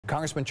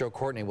Congressman Joe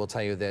Courtney will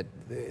tell you that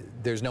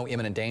there's no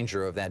imminent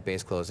danger of that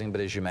base closing, but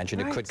as you mentioned,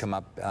 it could come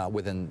up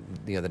within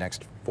the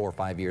next 4 or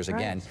 5 years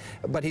again.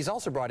 But he's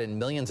also brought in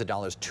millions of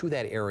dollars to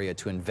that area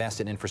to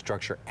invest in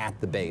infrastructure at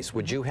the base.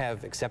 Would you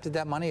have accepted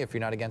that money if you're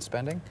not against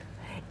spending?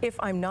 If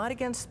I'm not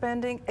against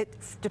spending, it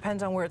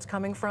depends on where it's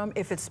coming from.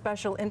 If it's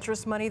special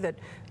interest money that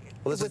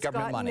this is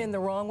government money in the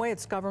wrong way,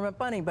 it's government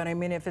money. But I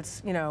mean, if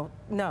it's, you know,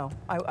 no,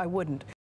 I wouldn't.